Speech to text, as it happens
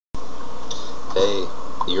Hey,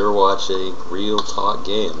 you're watching Real Talk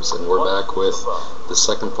Games, and we're back with the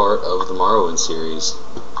second part of the Morrowind series.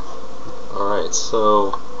 Alright,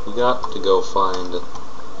 so we got to go find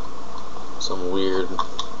some weird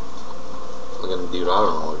looking dude. I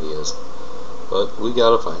don't know what he is, but we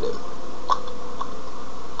gotta find him.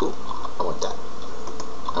 Ooh, I want that.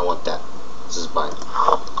 I want that. This is mine.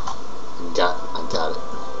 I got it.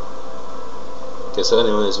 Okay, so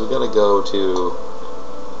anyways, we gotta go to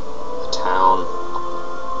a town.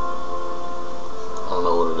 I don't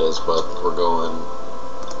know what it is, but we're going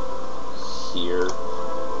here.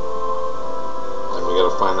 And we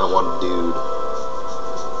gotta find that one dude.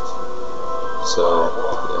 So,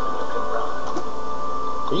 yeah.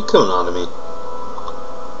 Are you coming on to me?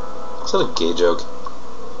 Is that a gay joke?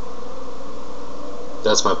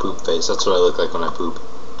 That's my poop face. That's what I look like when I poop.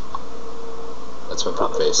 That's my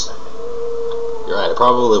poop face. You're right, it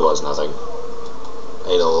probably was nothing.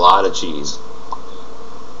 I ate a lot of cheese.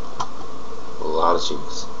 A lot of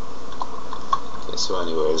cheese. Okay, so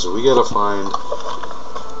anyways, we gotta find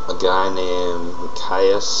a guy named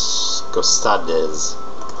Caius Gostades.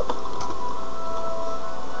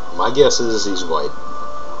 My guess is he's white.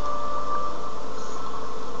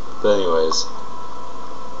 But anyways,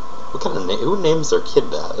 what kind of name? Who names their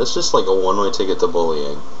kid that? It's just like a one-way ticket to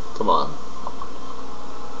bullying. Come on.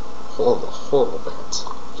 Horrible, horrible parents.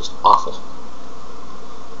 Just awful.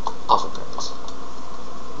 Awful parents.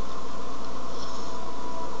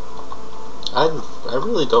 I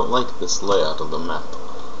really don't like this layout of the map.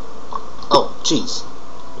 Oh, jeez.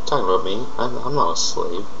 You're talking about me? I'm not a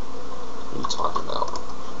slave. What are you talking about?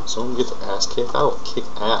 Someone get their ass kicked? I will kick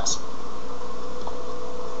ass.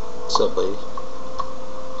 What's up, lady?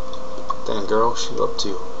 Damn, girl, what you up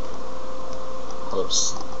to? Oh,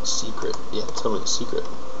 secret. Yeah, tell me a secret.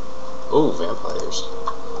 Oh, vampires.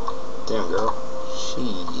 Damn, girl.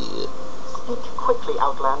 Shit. Speak quickly,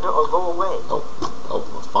 Outlander, or go away. Oh,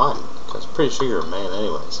 well, fine. I was pretty sure you're a man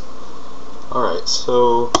anyways. Alright,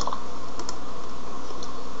 so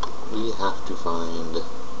we have to find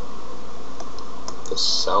the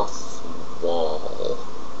south wall,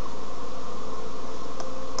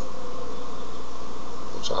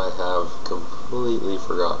 which I have completely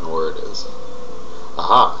forgotten where it is.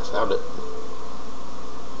 Aha, I found it.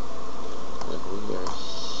 And we are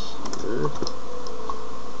here.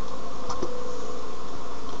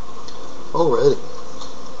 Alrighty.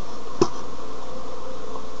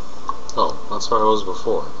 Oh, that's where I was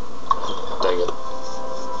before. Dang it.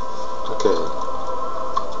 Okay.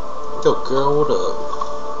 Yo, girl, what up?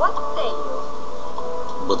 What say you?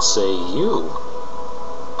 What say you?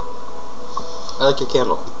 I like your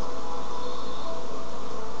candle.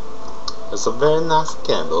 It's a very nice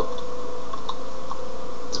candle.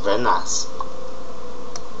 It's very nice.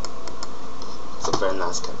 It's a very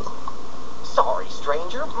nice candle. Sorry,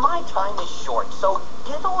 stranger. My time is short, so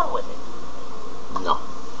get on with it. No.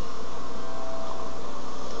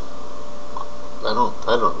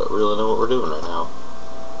 I don't really know what we're doing right now.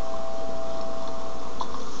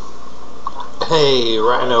 Hey,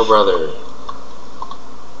 Rhino brother.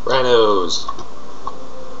 Rhinos.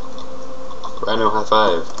 Rhino high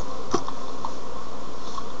five.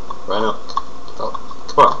 Rhino. Oh,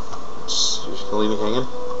 come on. You're just gonna leave me hanging?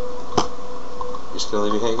 You're just gonna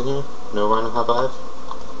leave me hanging here? No Rhino high five?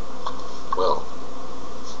 Well,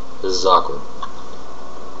 this is awkward.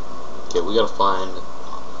 Okay, we gotta find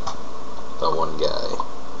that one guy.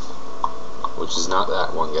 Which is not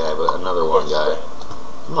that one guy, but another one guy.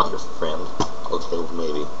 I'm not your friend. Okay,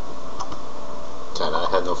 maybe. Kinda, I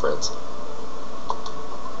had no friends.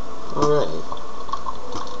 Alright.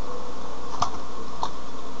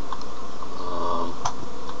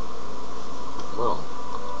 Well.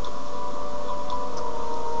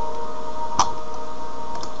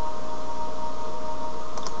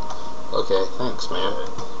 Okay, thanks, man.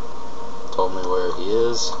 Told me where he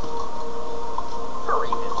is. Hurry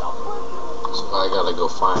this up, will you? So I gotta go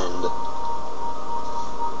find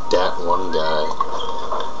that one guy.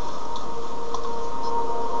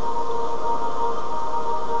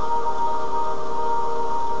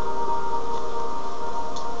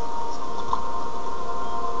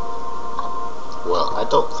 Well, I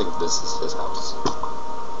don't think this is his house.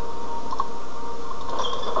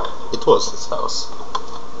 It was his house.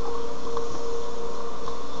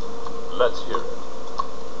 Let's hear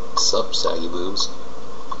it. Sup, saggy boobs?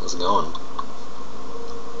 How's it going?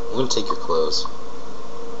 I'm gonna take your clothes.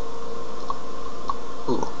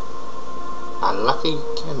 Ooh. A lucky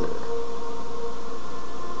candor.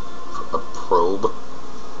 A probe.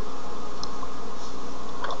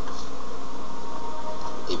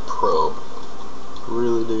 A probe.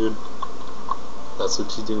 Really, dude? That's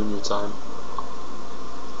what you do in your time?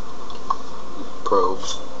 probe.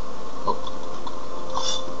 Oh.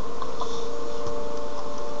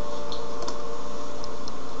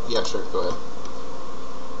 Yeah, sure, go ahead.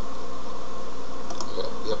 Okay,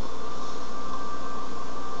 yep.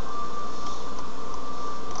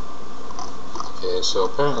 Okay, so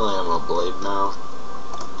apparently I'm a blade now,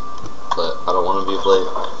 but I don't want to be a blade,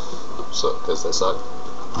 so, because they suck.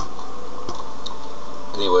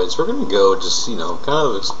 Anyways, we're gonna go just, you know, kind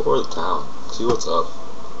of explore the town, see what's up.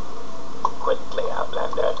 Quickly,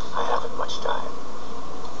 Outlander. I haven't much time.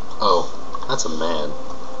 Oh, that's a man.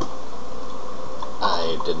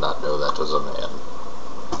 I did not know that was a man.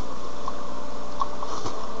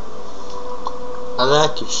 I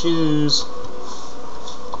like your shoes.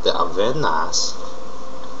 They are very nice.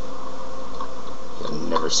 You'll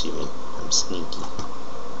never see me. I'm sneaky.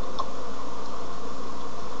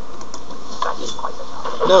 That is quite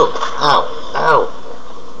enough. No! Ow! Ow!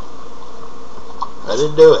 I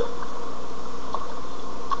didn't do it.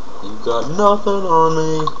 You got nothing on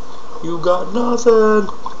me. You got nothing.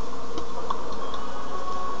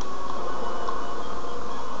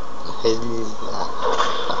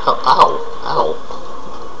 Ow! Ow! Ow!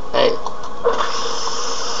 Hey!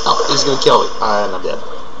 Oh, he's gonna kill me. And I'm dead.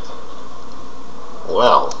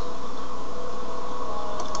 Well,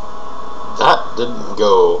 that didn't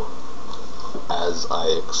go as I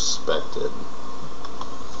expected.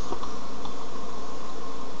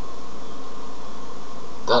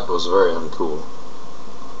 That was very uncool.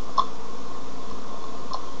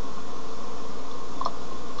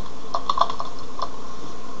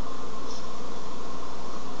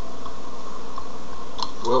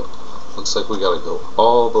 Well, looks like we gotta go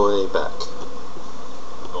all the way back.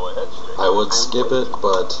 Go ahead, stranger. I would skip it,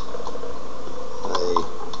 but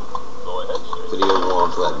Go ahead, stranger. video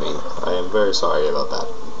won't let me. I am very sorry about that.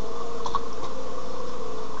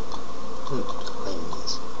 Climb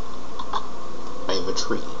these. I am a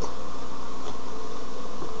tree.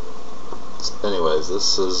 Anyways,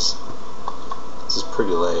 this is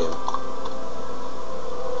pretty lame.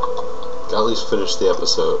 Gotta at least finish the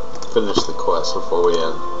episode, finish the quest before we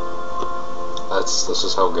end. That's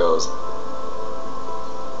just how it goes.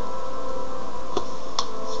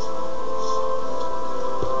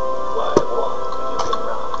 Why walk when you can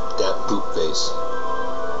run? That poop face.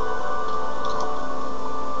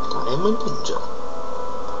 I am a ninja.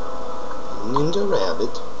 Ninja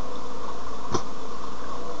rabbit.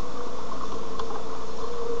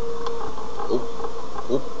 Oh,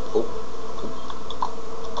 oh, oh,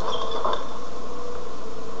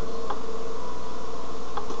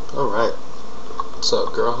 oh. Alright. What's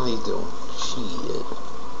up, girl? How you doing? Shit.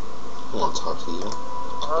 I want to talk to you.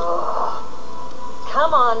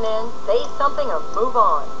 Come on, then. Say something or move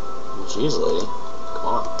on. Jeez, lady. Come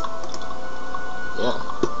on. Yeah.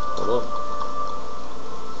 What up?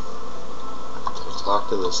 Talk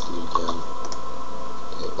to this dude again.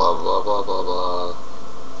 Okay, blah blah blah blah blah.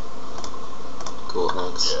 Cool,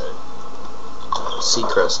 thanks.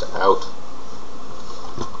 Seacrest out.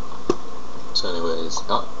 So anyways,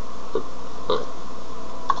 oh, okay.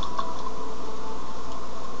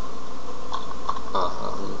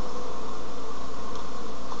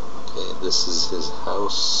 Okay, this is his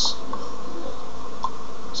house.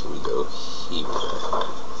 So we go here.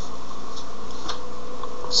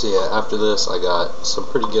 So yeah, after this I got some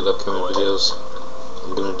pretty good upcoming videos.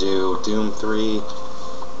 I'm gonna do Doom 3.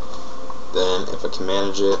 Then if I can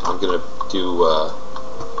manage it, I'm gonna do a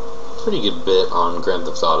pretty good bit on Grand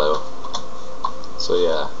Theft Auto. So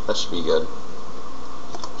yeah, that should be good.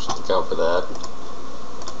 Should look out for that.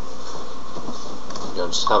 I'm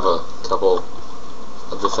gonna just have a couple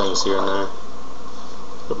other things here and there.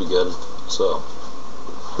 It'll be good. So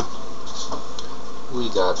we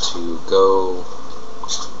got to go.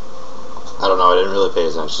 I don't know, I didn't really pay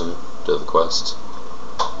attention to the quest.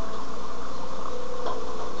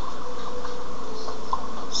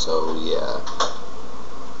 So, yeah.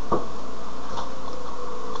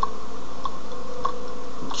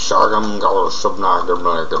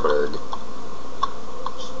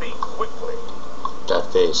 Speak quickly.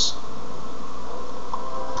 That face.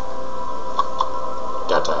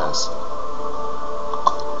 That ass.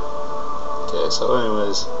 Okay, so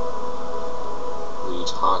anyways, we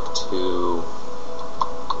talked to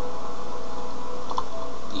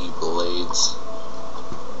the Blades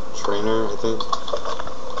trainer, I think.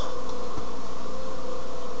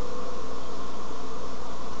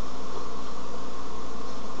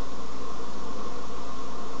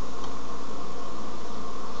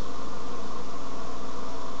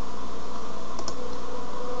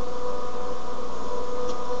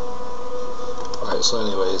 Alright, so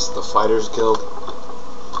anyways, the Fighters Guild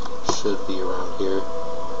should be around here.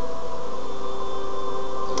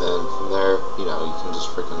 you know, you can just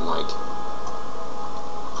freaking like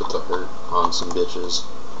put the hurt on some bitches.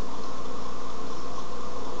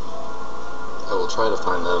 I will try to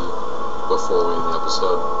find them before we end the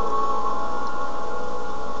episode,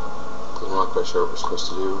 because I'm not quite sure what we're supposed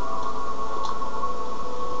to do.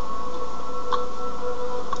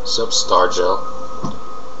 What's up, Stargel?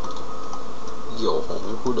 Yo,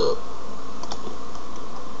 homie, what up?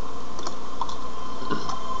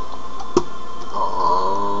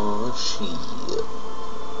 Aww, shit.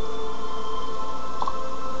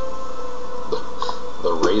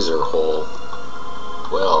 The razor hole.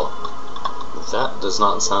 Well, that does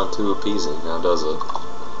not sound too appeasing, now does it?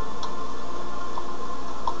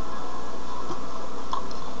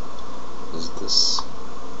 Is this...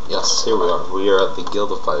 Yes, here we are. We are at the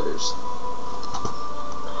Guild of Fighters.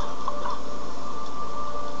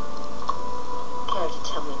 Care to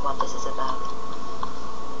tell me what this is about?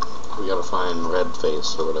 We gotta find Red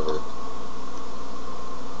Face or whatever.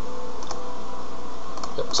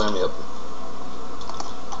 Yep, sign me up.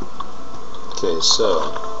 Okay,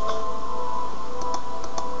 so...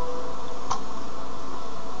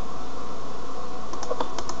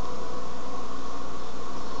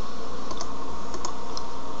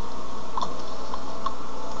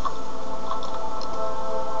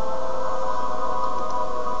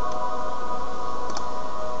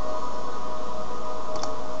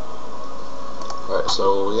 Alright,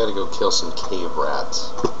 so we gotta go kill some cave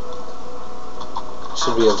rats.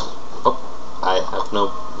 Should be a... Oh, I have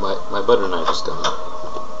no... My butter knife is gone.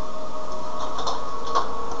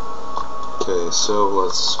 Okay, so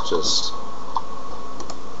let's just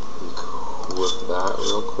equip that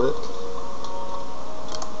real quick.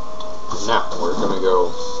 Now, we're gonna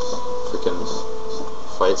go freaking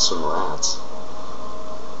fight some rats.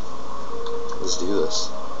 Let's do this.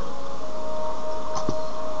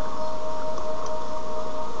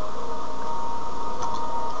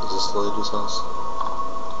 Is this the lady's house?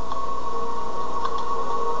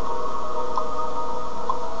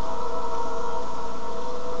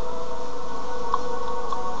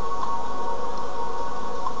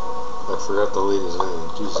 I forgot the lady's name.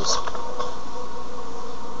 Jesus.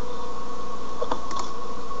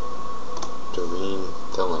 Doreen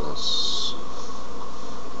Thelenos.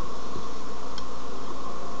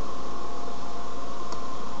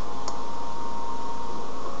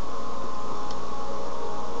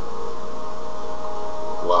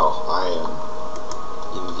 Wow, I am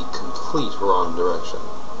in the complete wrong direction.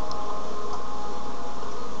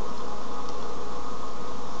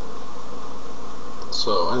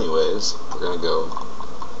 So anyways, we're gonna go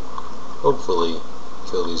hopefully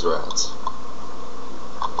kill these rats.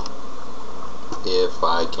 If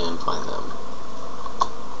I can find them.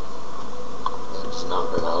 That is not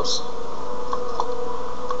her house.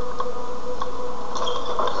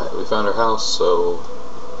 Alright, we found her house, so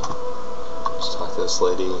let's talk to this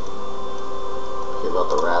lady. Hear about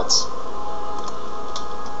the rats.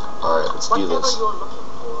 Alright, let's do this. Whatever you're looking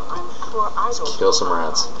for, I'm sure I Let's will kill some find.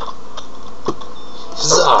 rats.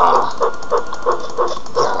 Huzzah! Ah!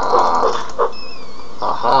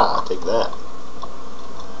 Aha! Take that.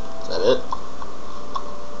 Is that it?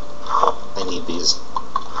 I need these.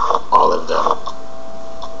 All of them.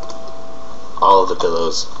 All of the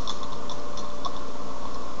pillows.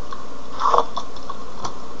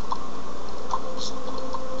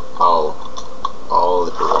 All of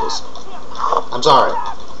the pillows. I'm sorry.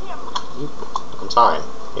 I'm sorry.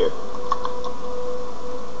 Here.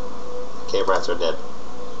 Cave rats are dead.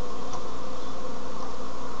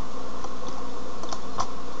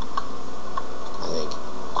 I think.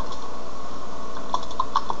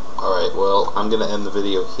 Alright, well, I'm gonna end the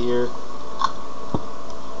video here.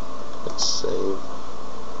 Let's save.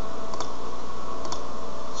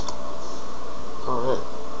 Alright.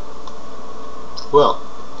 Well,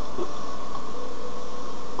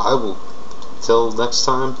 I will, till next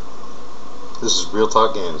time, this is Real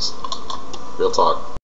Talk Games. Real talk.